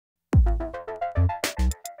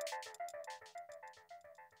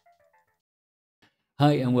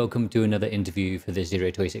Hi, and welcome to another interview for the Zero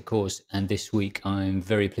to ASIC course. And this week, I'm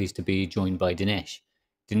very pleased to be joined by Dinesh.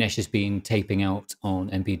 Dinesh has been taping out on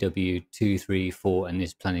MPW 2, 3, 4, and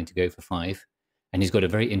is planning to go for 5. And he's got a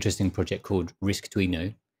very interesting project called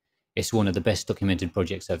Risctuino. It's one of the best documented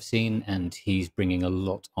projects I've seen, and he's bringing a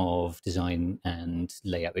lot of design and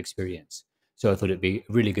layout experience. So I thought it'd be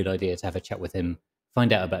a really good idea to have a chat with him,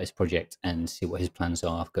 find out about his project, and see what his plans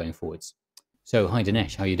are going forwards. So, hi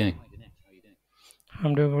Dinesh, how are you doing?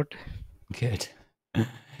 I'm doing good. Good.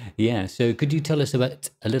 Yeah. So could you tell us about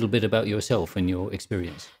a little bit about yourself and your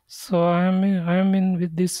experience? So I'm in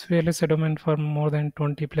with this VLSI domain for more than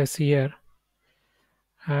 20 plus year.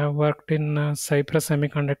 I worked in Cypress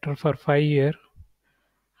Semiconductor for 5 years,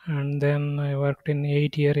 and then I worked in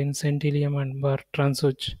 8 year in Centilium and Bar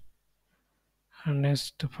Transuch. And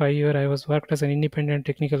next 5 year I was worked as an independent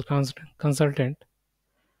technical consultant.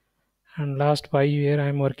 And last 5 year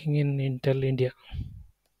I'm working in Intel India.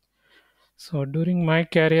 So during my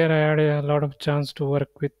career, I had a lot of chance to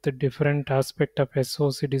work with the different aspect of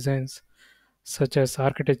SOC designs, such as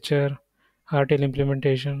architecture, RTL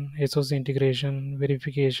implementation, SOC integration,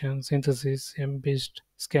 verification, synthesis, MBIST,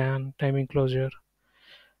 scan, timing closure,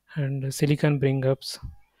 and silicon bring ups.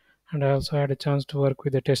 And I also had a chance to work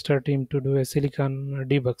with the tester team to do a silicon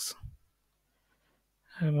debugs.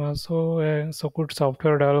 I'm also a so good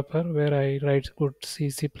software developer where I write good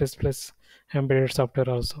C embedded software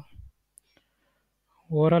also.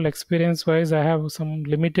 Overall experience wise, I have some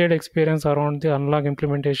limited experience around the analog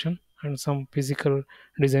implementation and some physical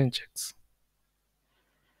design checks.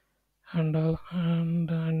 And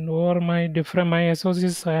over my different my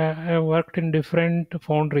associates, I have worked in different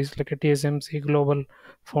foundries like a TSMC, Global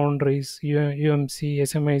Foundries, UMC,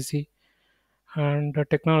 SMIC, and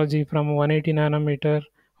technology from 180 nanometer,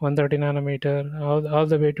 130 nanometer, all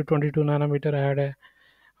the way to 22 nanometer. I had a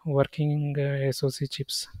working SoC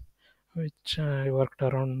chips, which I worked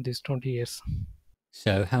around these 20 years.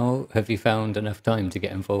 So how have you found enough time to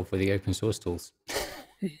get involved with the open source tools?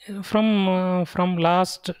 From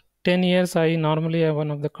last 10 years, I normally am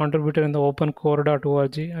one of the contributor in the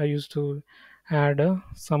opencore.org. I used to add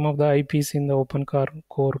some of the IPs in the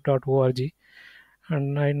opencore.org,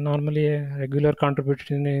 and I normally a regular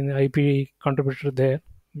contributor in IP contributor there.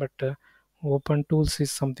 But open tools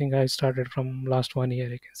is something I started from last 1 year,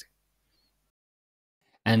 I can say.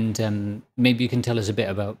 And maybe you can tell us a bit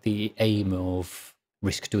about the aim of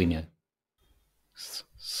Risctuino.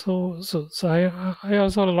 So I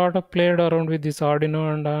also a lot of played around with this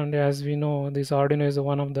Arduino, and as we know, this Arduino is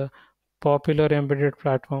one of the popular embedded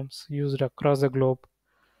platforms used across the globe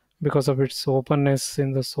because of its openness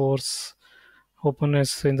in the source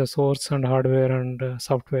and hardware and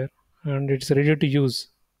software, and it's ready to use.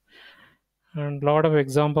 And a lot of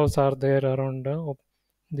examples are there around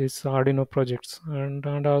these Arduino projects, and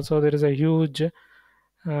also there is a huge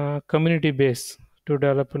community base to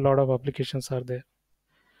develop a lot of applications are there.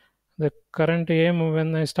 The current aim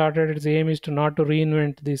when I started, its aim is to not to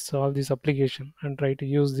reinvent this all these application and try to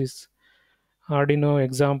use this Arduino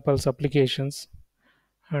examples applications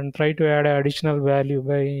and try to add additional value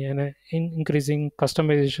by increasing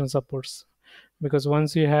customization supports, because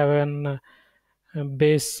once you have an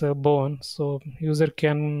base bone, so user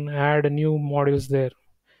can add new modules there.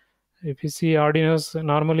 If you see Arduinos,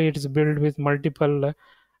 normally it is built with multiple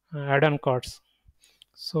add-on cards.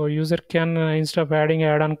 So user can instead of adding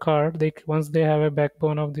add-on card, once they have a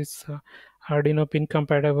backbone of this Arduino pin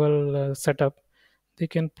compatible setup, they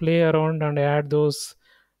can play around and add those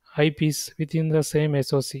IPs within the same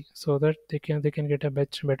SoC, so that they can get a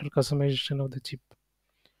much better customization of the chip.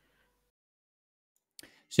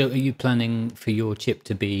 So are you planning for your chip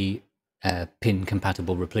to be a pin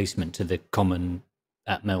compatible replacement to the common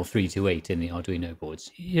Atmel 328 in the Arduino boards?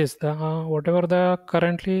 Yes, the whatever the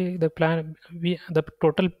currently the plan, we the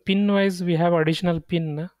total pin wise we have additional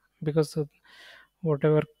pin because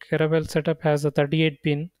whatever Caravelle setup has a 38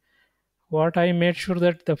 pin. What I made sure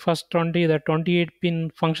that the first 20, the 28 pin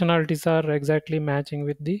functionalities are exactly matching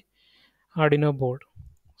with the Arduino board.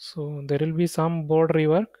 So there will be some board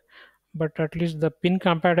rework, but at least the pin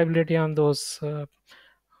compatibility on those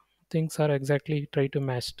things are exactly try to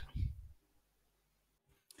matched.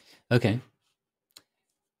 Okay.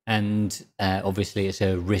 And obviously, it's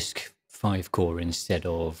a RISC 5 core instead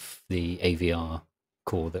of the AVR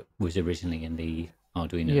core that was originally in the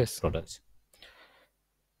Arduino Yes. product.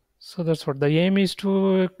 So that's what the aim is,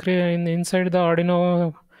 to create inside the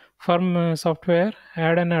Arduino firm software,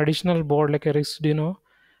 add an additional board like a RISC-Duino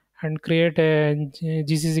and create a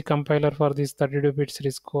GCC compiler for this 32 bits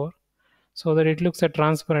RISC core, so that it looks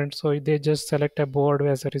transparent. So they just select a board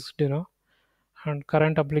as a RISC-Duino and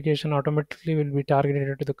current application automatically will be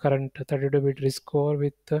targeted to the current 32-bit RISC core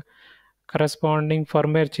with corresponding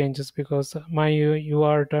firmware changes, because my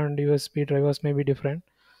UART and USB drivers may be different.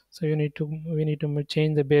 So we need to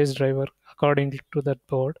change the base driver according to that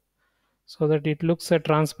board, so that it looks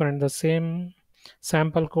transparent. The same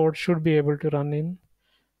sample code should be able to run in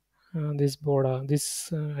this board,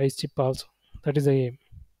 this ICE chip also. That is the aim.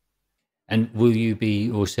 And will you be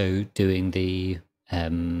also doing the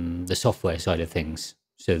software side of things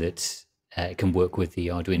so that it can work with the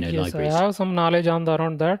Arduino Yes, I libraries? have some knowledge on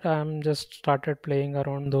around that. I'm just started playing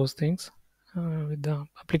around those things with the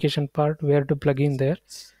application part, where to plug in there.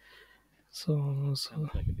 So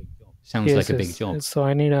Sounds like yes, a big yes, job. yes. So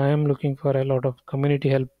I am looking for a lot of community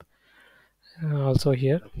help also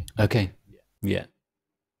here. Okay. Yeah.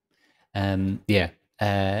 Yeah.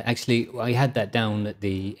 Actually, I had that down at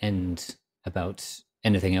the end about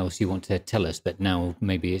anything else you want to tell us, but now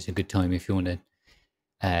maybe it's a good time if you want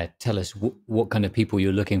to tell us what kind of people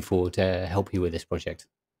you're looking for to help you with this project.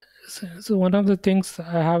 So one of the things,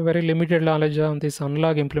 I have very limited knowledge on this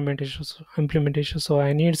analog implementation. So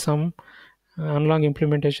I need some analog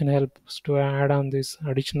implementation helps to add on this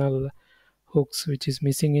additional hooks which is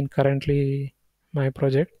missing in currently my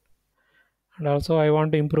project. And also I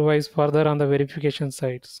want to improvise further on the verification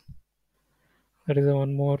sides. That is the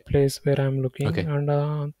one more place where I'm looking. Okay.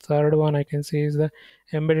 And third one I can see is the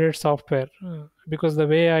embedded software, because the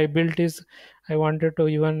way I built is I wanted to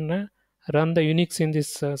even run the Unix in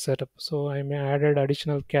this setup. So I may added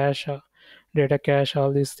additional cache, data cache,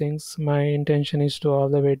 all these things. My intention is to all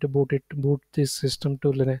the way to boot this system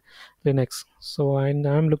to Linux. So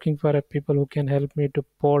I'm looking for people who can help me to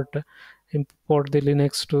import the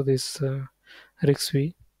Linux to this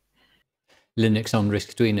RISC-V. Linux on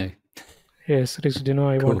RISC-Duino. Yes, RISC-Duino,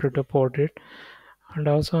 I Cool. wanted to port it. And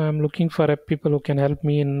also I'm looking for people who can help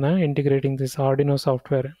me in integrating this Arduino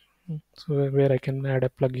software. So where I can add a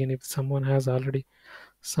plugin if someone has already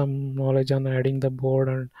some knowledge on adding the board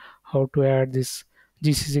and how to add this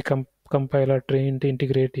GCC compiler trained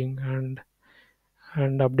integrating and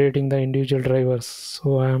updating the individual drivers.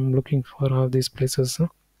 So I'm looking for all these places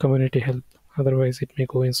community help. Otherwise it may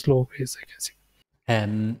go in slow pace, I can see.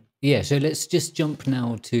 Yeah, so let's just jump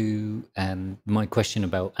now to my question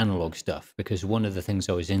about analog stuff, because one of the things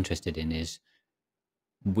I was interested in is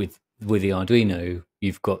with the Arduino,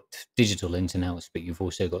 you've got digital ins and outs, but you've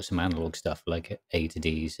also got some analog stuff like A to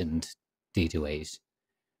Ds and D to As.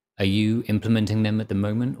 Are you implementing them at the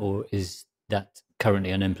moment, or is that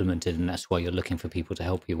currently unimplemented and that's why you're looking for people to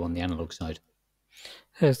help you on the analog side?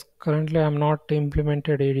 Yes, currently I'm not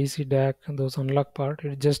implemented ADC DAC and those unlock part.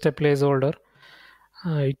 It's just a placeholder.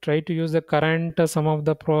 I try to use the current some of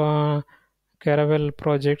the Caravelle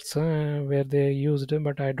projects where they used,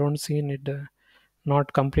 but I don't see it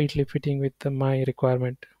not completely fitting with my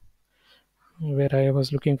requirement. Where I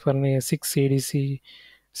was looking for a 6 ADC,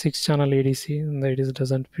 6 channel ADC, and it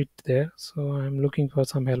doesn't fit there. So I'm looking for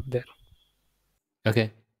some help there. Okay.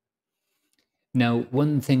 Now,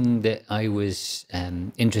 one thing that I was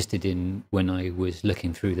interested in when I was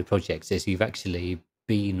looking through the projects is you've actually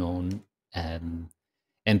been on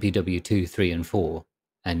MPW 2, 3, and 4,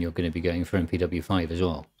 and you're going to be going for MPW 5 as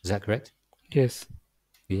well. Is that correct? Yes.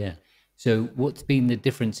 Yeah. So what's been the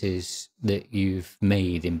differences that you've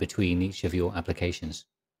made in between each of your applications?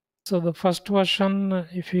 So the first version,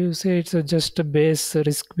 if you say it's just a base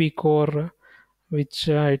RISC-V core, which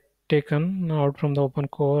I taken out from the open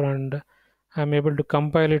core, and I'm able to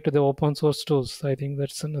compile it to the open source tools. I think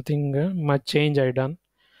that's nothing much change I done.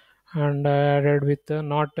 And I added with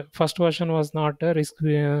not first version was not a RISC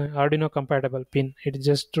Arduino compatible pin. It's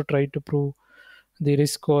just to try to prove the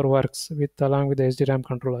RISC core works with along with the SDRAM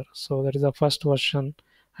controller. So that is the first version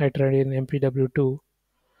I tried in MPW2.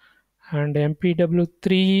 And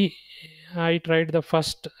MPW3 I tried the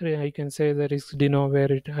first, I can say the RISC-Dino,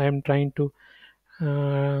 where I am trying to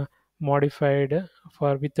modified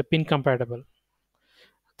for with the pin compatible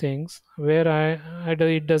things, where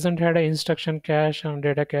it doesn't have an instruction cache and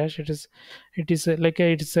data cache. It is like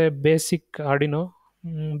it's a basic Arduino,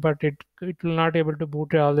 but it will not able to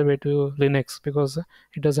boot all the way to Linux because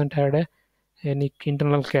it doesn't have any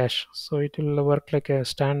internal cache. So it will work like a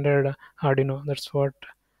standard Arduino. That's what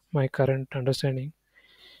my current understanding.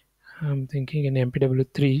 I'm thinking in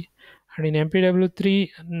MPW3. And in MPW3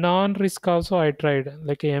 non-RISC also I tried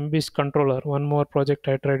like a MBIS controller. One more project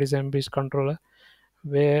I tried is MBIS controller,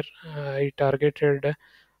 where I targeted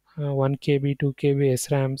 1 KB, 2 KB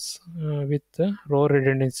SRAMs with row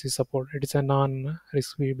redundancy support. It is a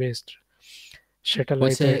non-RISC-V based shuttle. I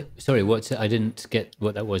didn't get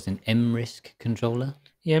what that was. An MRISC controller?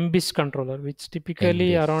 MBIS controller, which typically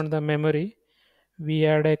MBIS. around the memory, we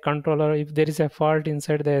add a controller. If there is a fault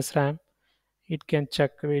inside the SRAM, it can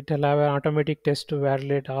check. It will have an automatic test to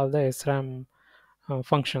validate all the SRAM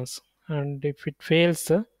functions. And if it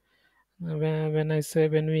fails, when I say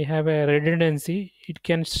when we have a redundancy, it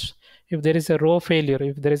can, if there is a row failure,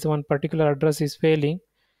 if there is one particular address is failing,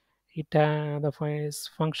 it the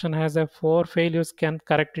function has a four failures can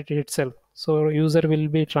correct it itself. So user will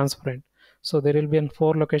be transparent. So there will be a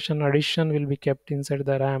four location addition will be kept inside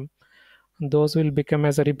the RAM. Those will become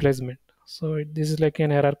as a replacement. So this is like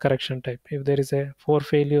an error correction type. If there is a four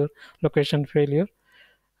failure, location failure,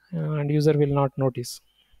 and user will not notice.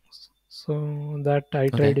 So that I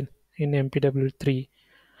tried Okay. in MPW3.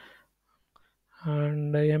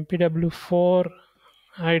 And MPW4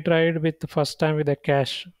 I tried with the first time with a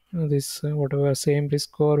cache, this whatever same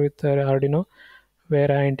RISC core with Arduino,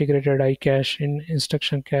 where I integrated iCache in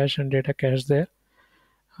instruction cache and data cache there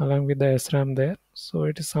along with the SRAM there. So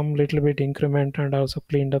it is some little bit increment and also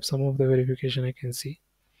cleaned up some of the verification I can see.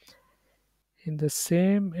 In the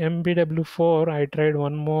same MPW4 I tried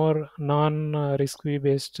one more non RISC-V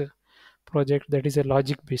based project, that is a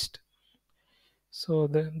logic based. So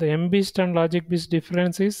the MBIST and logic BIST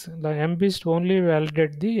difference is the MBIST only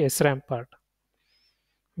validate the SRAM part,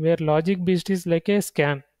 where logic BIST is like a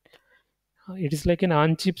scan. It is like an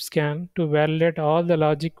on-chip scan to validate all the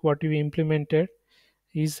logic what you implemented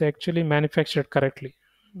is actually manufactured correctly,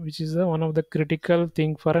 which is one of the critical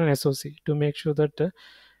thing for an SOC to make sure that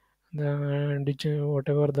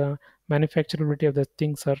whatever the manufacturability of the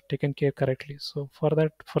things are taken care correctly. So for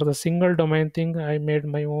that, for the single domain thing, I made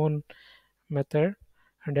my own method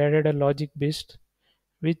and added a logic BIST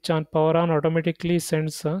which on power on automatically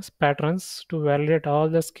sends us patterns to validate all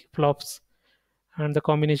the flops and the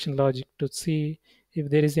combination logic to see if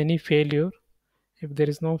there is any failure. If there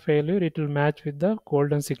is no failure, it will match with the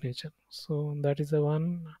golden signature. So that is the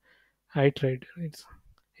one I tried. It's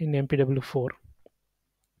in MPW4.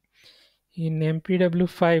 In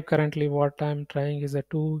MPW5 currently what I'm trying is a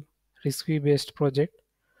two RISC-V based project.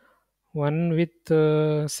 One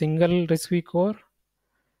with single RISC-V core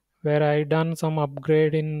where I done some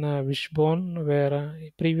upgrade in Wishbone, where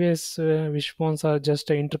previous Wishbones are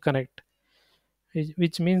just a interconnect,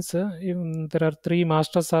 which means even there are three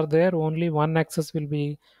masters are there, only one access will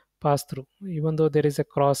be passed through, even though there is a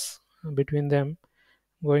cross between them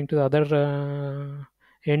going to the other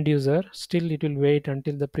end user. Still, it will wait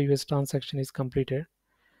until the previous transaction is completed.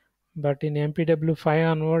 But in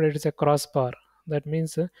MPW5 onward, it is a crossbar. That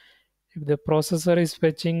means if the processor is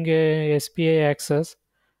fetching a SPI access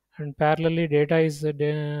and parallelly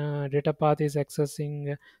data path is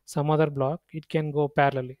accessing some other block, it can go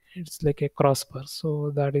parallelly. It's like a crossbar.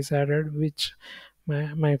 So that is added, which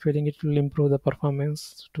my feeling it will improve the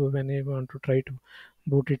performance to when you want to try to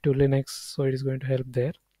boot it to Linux. So it is going to help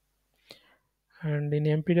there. And in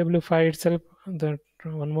MPW5 itself, the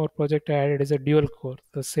one more project I added is a dual core,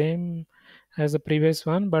 the same as the previous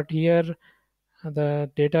one, but here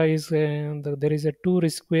the data is there is a two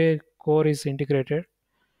RISC core is integrated.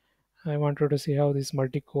 I wanted to see how this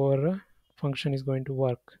multi-core function is going to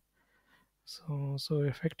work. So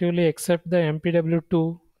effectively, except the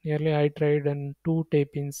MPW2, nearly I tried and two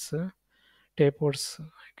tape-ins, tape-outs,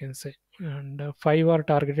 I can say, and five are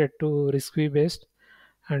targeted to RISC-V based,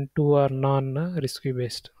 and two are non-RISC-V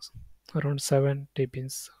based. Around seven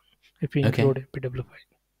tape-ins, if we Okay. include MPW5.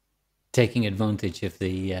 Taking advantage of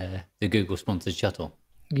the Google sponsored shuttle.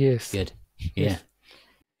 Yes, Good. Yeah. yes,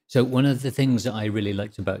 So one of the things that I really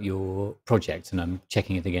liked about your project, and I'm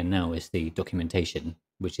checking it again now, is the documentation,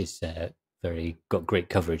 which is very got great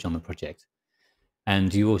coverage on the project.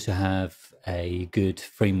 And you also have a good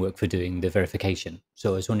framework for doing the verification.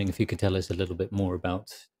 So I was wondering if you could tell us a little bit more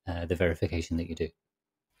about the verification that you do.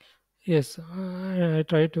 yes. I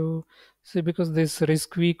try to see because this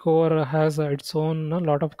RISC-V core has its own a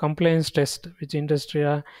lot of compliance test, which industry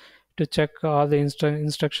to check all the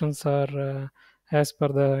instructions are as per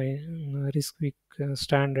the RISC-V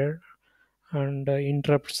standard and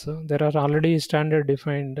interrupts. There are already standard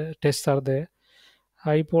defined tests are there.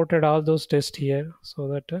 I ported all those tests here so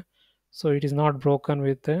that so it is not broken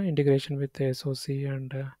with the integration with the SOC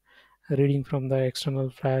and reading from the external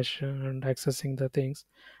flash and accessing the things.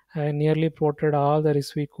 I nearly ported all the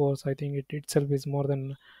RISC-V cores. I think it itself is more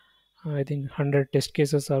than I think 100 test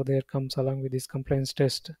cases are there comes along with this compliance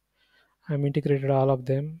test. I'm integrated all of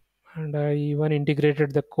them, and I even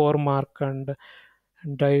integrated the core mark and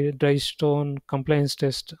dry stone compliance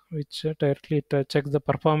test, which directly checks the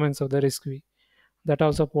performance of the RISC-V. That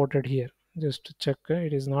also ported here just to check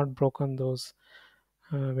it is not broken those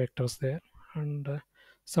vectors there. And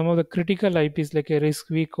some of the critical IPs like a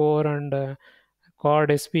RISC-V core and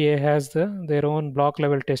Quad SPA has their own block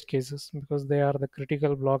level test cases because they are the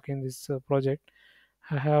critical block in this project.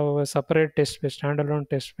 I have a separate test bench, standalone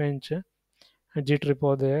test bench, Git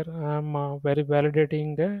repo there. I'm very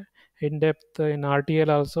validating in depth in RTL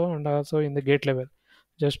also and also in the gate level,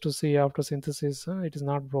 just to see after synthesis it is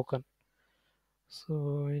not broken. So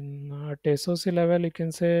in at SOC level, you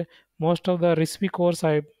can say most of the recipe cores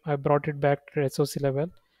I brought it back to SOC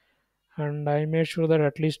level, and I made sure that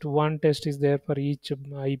at least one test is there for each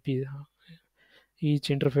IP, each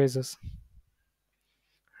interfaces.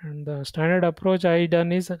 And the standard approach I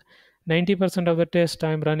done is 90% of the test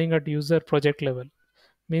I'm running at user project level.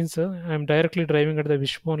 Means I'm directly driving at the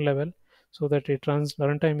wishbone level so that it runs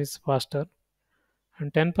runtime is faster.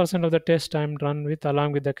 And 10% of the test I'm run with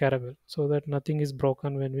along with the Caravelle so that nothing is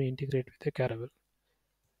broken when we integrate with the Caravelle.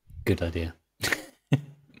 Good idea.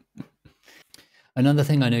 Another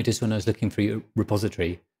thing I noticed when I was looking through your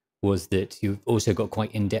repository was that you've also got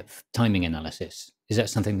quite in-depth timing analysis. Is that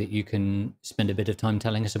something that you can spend a bit of time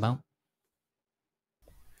telling us about?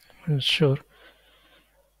 Sure.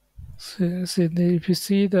 If you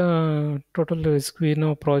see the total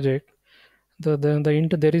Squino project,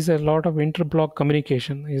 there is a lot of interblock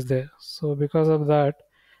communication is there. So because of that,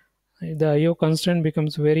 the IO constraint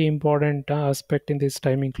becomes very important aspect in this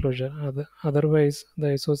timing closure. Otherwise,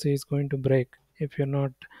 the SOC is going to break if you're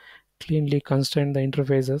not cleanly constrain the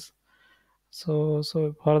interfaces. So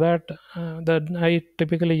for that, I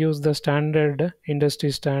typically use the standard industry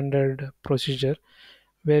standard procedure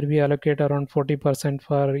where we allocate around 40%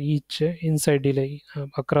 for each inside delay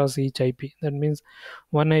across each IP. That means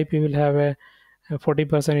one IP will have a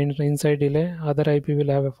 40% inside delay, other IP will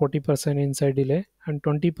have a 40% inside delay, and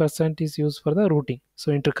 20% is used for the routing,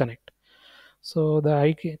 so interconnect. So the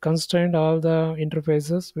I constrained all the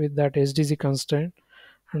interfaces with that SDC constraint,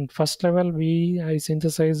 and first level I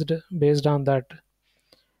synthesized based on that.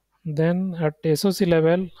 Then at SOC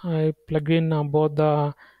level, I plug in both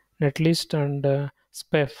the netlist and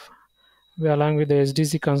SPEF along with the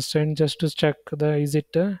SDC constraint just to check the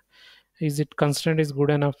is it constraint is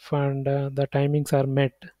good enough and the timings are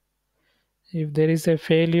met. If there is a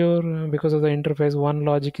failure because of the interface,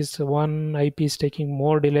 one IP is taking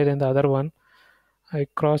more delay than the other one, I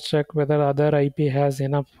cross check whether other IP has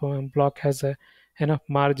enough block has enough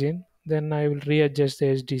margin. Then I will readjust the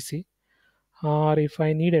SDC. Or if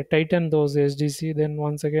I need to tighten those SDC, then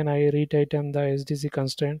once again I retighten the SDC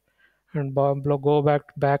constraint and go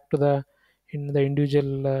back to the in the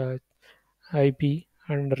individual IP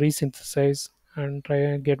and resynthesize and try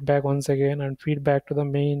and get back once again and feed back to the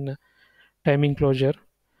main timing closure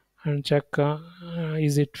and check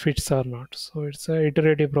is it fits or not. So it's a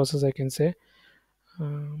iterative process I can say.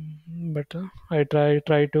 But I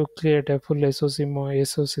try to create a full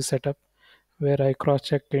SOC setup where I cross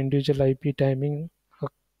check individual IP timing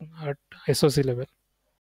at SOC level.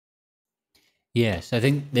 Yes, I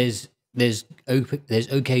think there's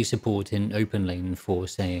okay support in OpenLane for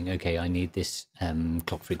saying, okay, I need this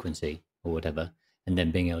clock frequency or whatever, and then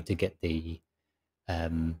being able to get the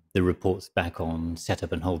reports back on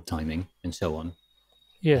setup and hold timing and so on.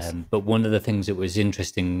 Yes. But one of the things that was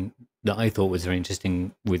interesting, that I thought was very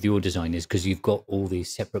interesting with your design, is because you've got all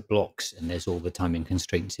these separate blocks and there's all the timing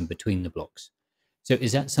constraints in between the blocks. So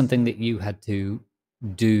is that something that you had to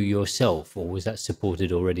do yourself, or was that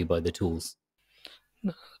supported already by the tools?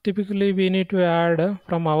 Typically, we need to add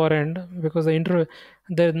from our end because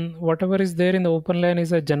then whatever is there in the OpenLane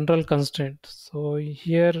is a general constraint. So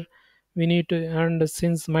here we need to, and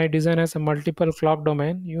since my design has a multiple clock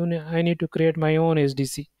domain, I need to create my own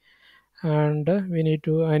SDC, and I need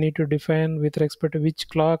to define with respect to which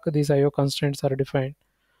clock these IO constraints are defined.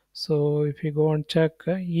 So if you go and check,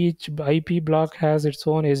 each IP block has its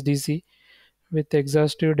own SDC with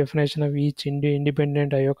exhaustive definition of each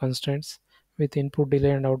independent IO constraints with input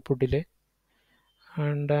delay and output delay.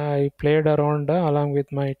 And I played around along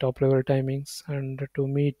with my top level timings and to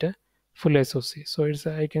meet full SOC. So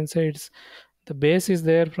I can say it's the base is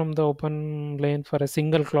there from the open lane for a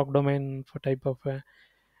single clock domain for type of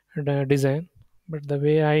design. But the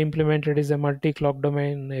way I implemented is a multi clock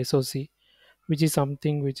domain SOC, which is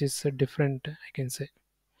something which is different, I can say.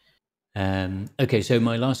 Okay, so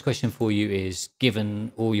my last question for you is,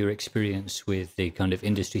 given all your experience with the kind of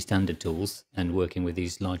industry standard tools and working with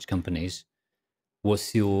these large companies,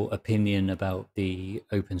 what's your opinion about the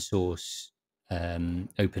open source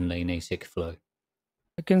OpenLane ASIC flow?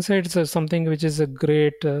 I can say it's something which is a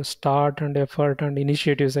great start and effort and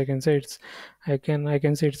initiatives. I can say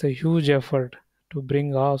it's a huge effort to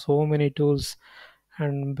bring out so many tools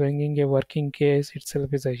and bringing a working case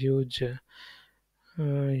itself is a huge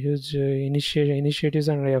huge initiatives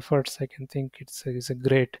and efforts. I can think it's a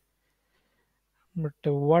great. But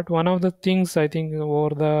what one of the things I think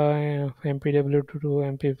over the MPW to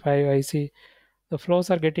MP5, I see the flows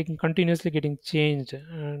are getting continuously getting changed,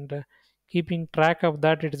 and keeping track of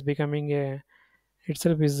that, it is becoming a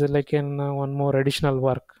itself is like an one more additional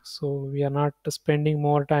work. So we are not spending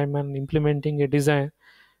more time on implementing a design.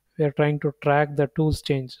 We are trying to track the tools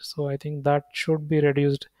change. So I think that should be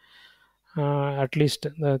reduced. At least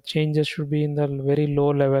the changes should be in the very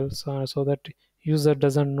low levels, so that user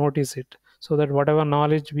doesn't notice it, so that whatever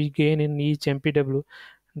knowledge we gain in each MPW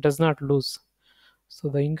does not lose. So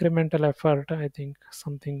the incremental effort, I think,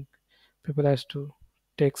 something people has to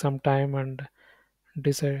take some time and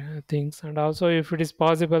decide things. And also, if it is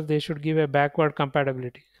possible, they should give a backward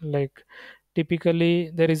compatibility. Like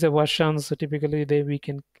typically there is a version, so typically they we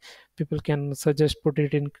can people can suggest put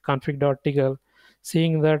it in config.tgl,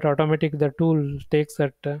 seeing that automatic the tool takes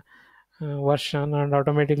that version and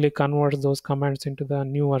automatically converts those commands into the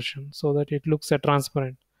new version, so that it looks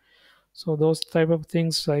transparent. So those type of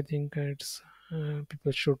things, I think it's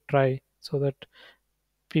people should try, so that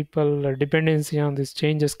people dependency on these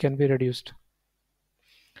changes can be reduced.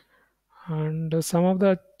 And some of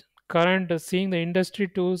the current seeing the industry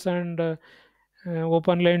tools and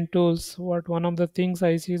open lane tools, what one of the things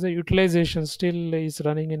I see is the utilization still is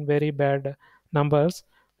running in very bad numbers.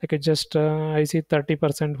 Like just I see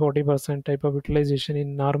 30%, 40% type of utilization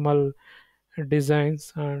in normal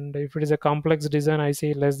designs, and if it is a complex design, I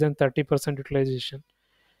see less than 30% utilization.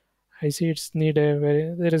 I see it's need a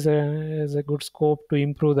very there is a good scope to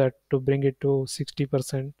improve that, to bring it to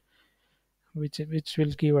 60%, which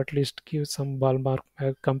will give at least give some ballpark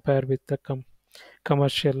compare with the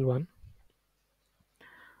commercial one.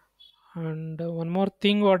 And one more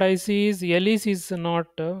thing what I see is LEC is not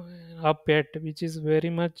up yet, which is very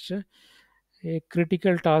much a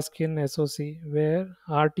critical task in SOC, where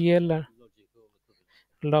RTL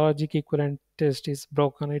logic equivalent test is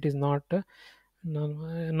broken. It is not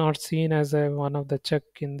seen as one of the check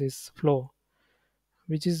in this flow,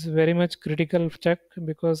 which is very much critical check,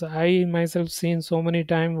 because I myself seen so many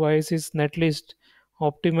time why is netlist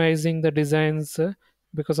optimizing the designs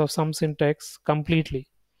because of some syntax completely.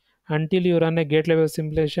 Until you run a gate level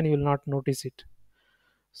simulation, you will not notice it.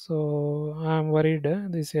 So I'm worried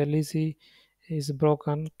this LEC is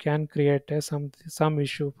broken, can create some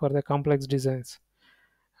issue for the complex designs,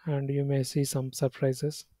 and you may see some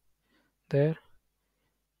surprises there.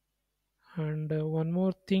 And one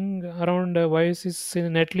more thing around Oasis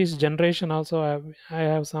in netlist generation also, I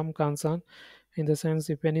have some concern, in the sense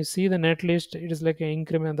if when you see the netlist, it is like an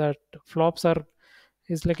increment that flops are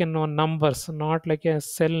is like a numbers, not like a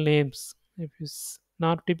cell names. If you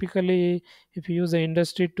not typically, if you use the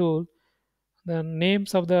industry tool, the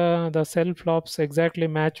names of the cell flops exactly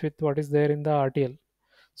match with what is there in the RTL.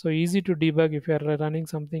 So easy to debug if you are running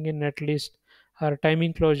something in netlist or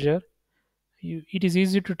timing closure. It is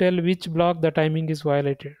easy to tell which block the timing is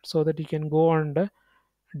violated, so that you can go and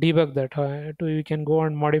debug that. You can go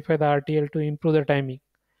and modify the RTL to improve the timing.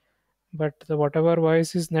 But whatever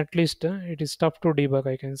voice is netlist, it is tough to debug,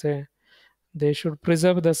 I can say. They should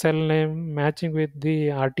preserve the cell name matching with the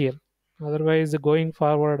RTL. Otherwise, going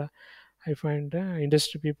forward, I find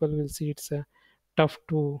industry people will see it's tough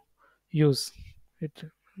to use it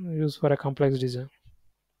use for a complex design.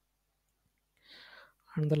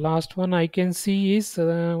 And the last one I can see is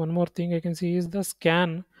one more thing I can see is the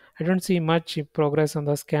scan. I don't see much progress on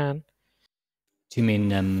the scan. Do you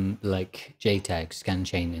mean like JTAG, scan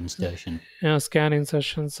chain insertion? Scan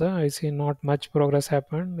insertions, I see not much progress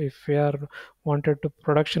happened. If we are wanted to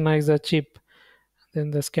productionize the chip,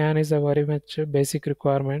 then the scan is a very much basic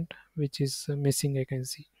requirement, which is missing, I can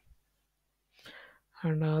see.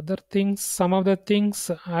 And other things, some of the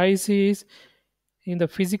things I see is in the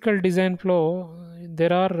physical design flow,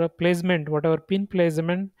 there are placement, whatever pin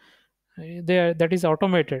placement, that is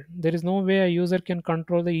automated. There is no way a user can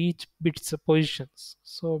control the each bit's positions.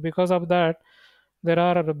 So because of that, there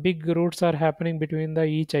are big routes are happening between the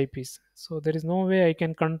each IPs, so there is no way I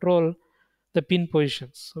can control the pin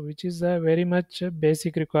positions. So which is a very much a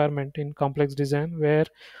basic requirement in complex design, where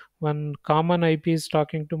one common IP is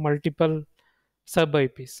talking to multiple sub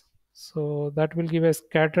IPs. So that will give a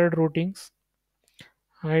scattered routings.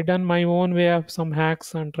 I done my own way of some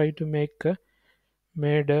hacks and try to make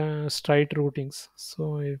made straight routings.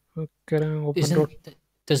 So if open route,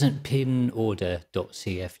 Doesn't pin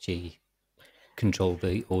order.cfg control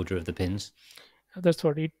the order of the pins? that's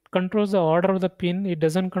what it controls, the order of the pin. It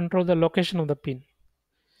doesn't control the location of the pin.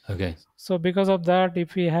 Okay. So because of that,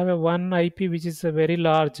 if we have a one IP which is a very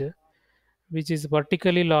large, which is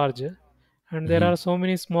vertically large, and there are so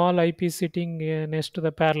many small IPs sitting next to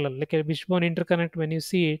the parallel, like a wishbone interconnect. When you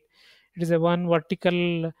see it, it is a one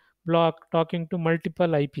vertical block talking to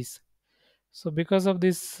multiple IPs. So because of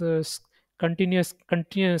this continuous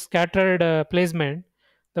scattered placement,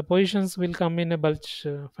 the positions will come in a bulge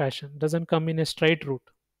fashion, doesn't come in a straight route.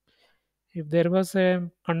 If there was a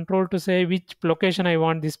control to say which location I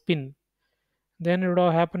want this pin, then it would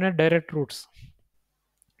have happened at direct routes.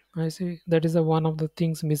 I see that is the one of the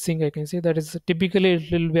things missing. I can see that is typically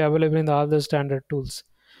it will be available in all the standard tools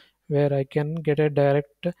where I can get a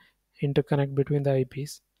direct interconnect between the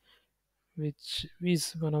IPs, which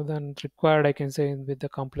is one of the required, I can say, with the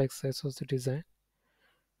complex SoC design.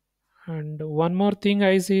 And one more thing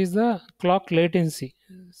I see is the clock latency.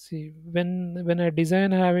 See, when I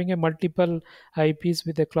design having a multiple IPs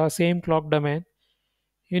with the same clock domain,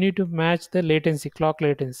 you need to match the latency, clock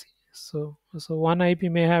latency. So one IP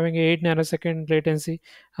may having a 8 nanosecond latency,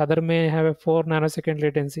 other may have a 4 nanosecond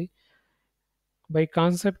latency. By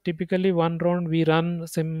concept, typically one round we run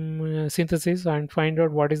some synthesis and find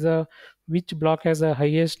out what is the which block has the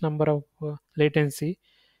highest number of latency,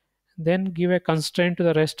 then give a constraint to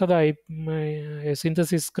the rest of the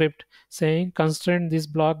synthesis script saying constrain this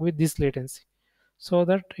block with this latency, so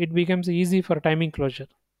that it becomes easy for timing closure.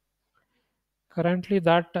 Currently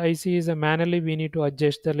that IC is a manually we need to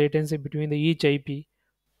adjust the latency between the each IP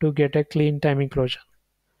to get a clean timing closure.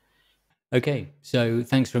 Okay, so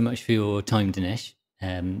thanks very much for your time, Dinesh.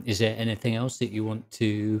 Is there anything else that you want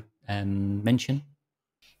to mention?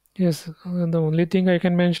 Yes, the only thing I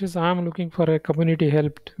can mention is I'm looking for a community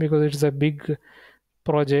help because it's a big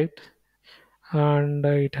project and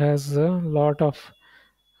it has a lot of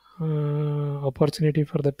opportunity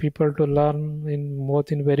for the people to learn in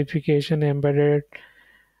both in verification, embedded,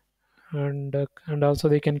 and also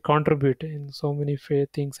they can contribute in so many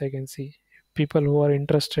things. I can see people who are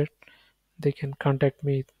interested, they can contact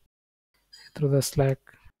me through the Slack.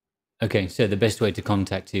 Okay, so the best way to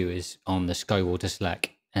contact you is on the Skywater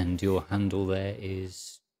Slack, and your handle there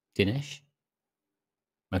is Dinesh?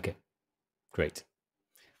 Okay, great.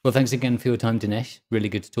 Well, thanks again for your time, Dinesh. Really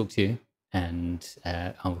good to talk to you, and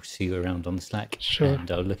I'll see you around on the Slack. Sure. And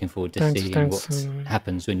I'm looking forward to seeing what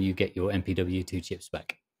happens when you get your MPW2 chips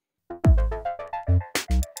back.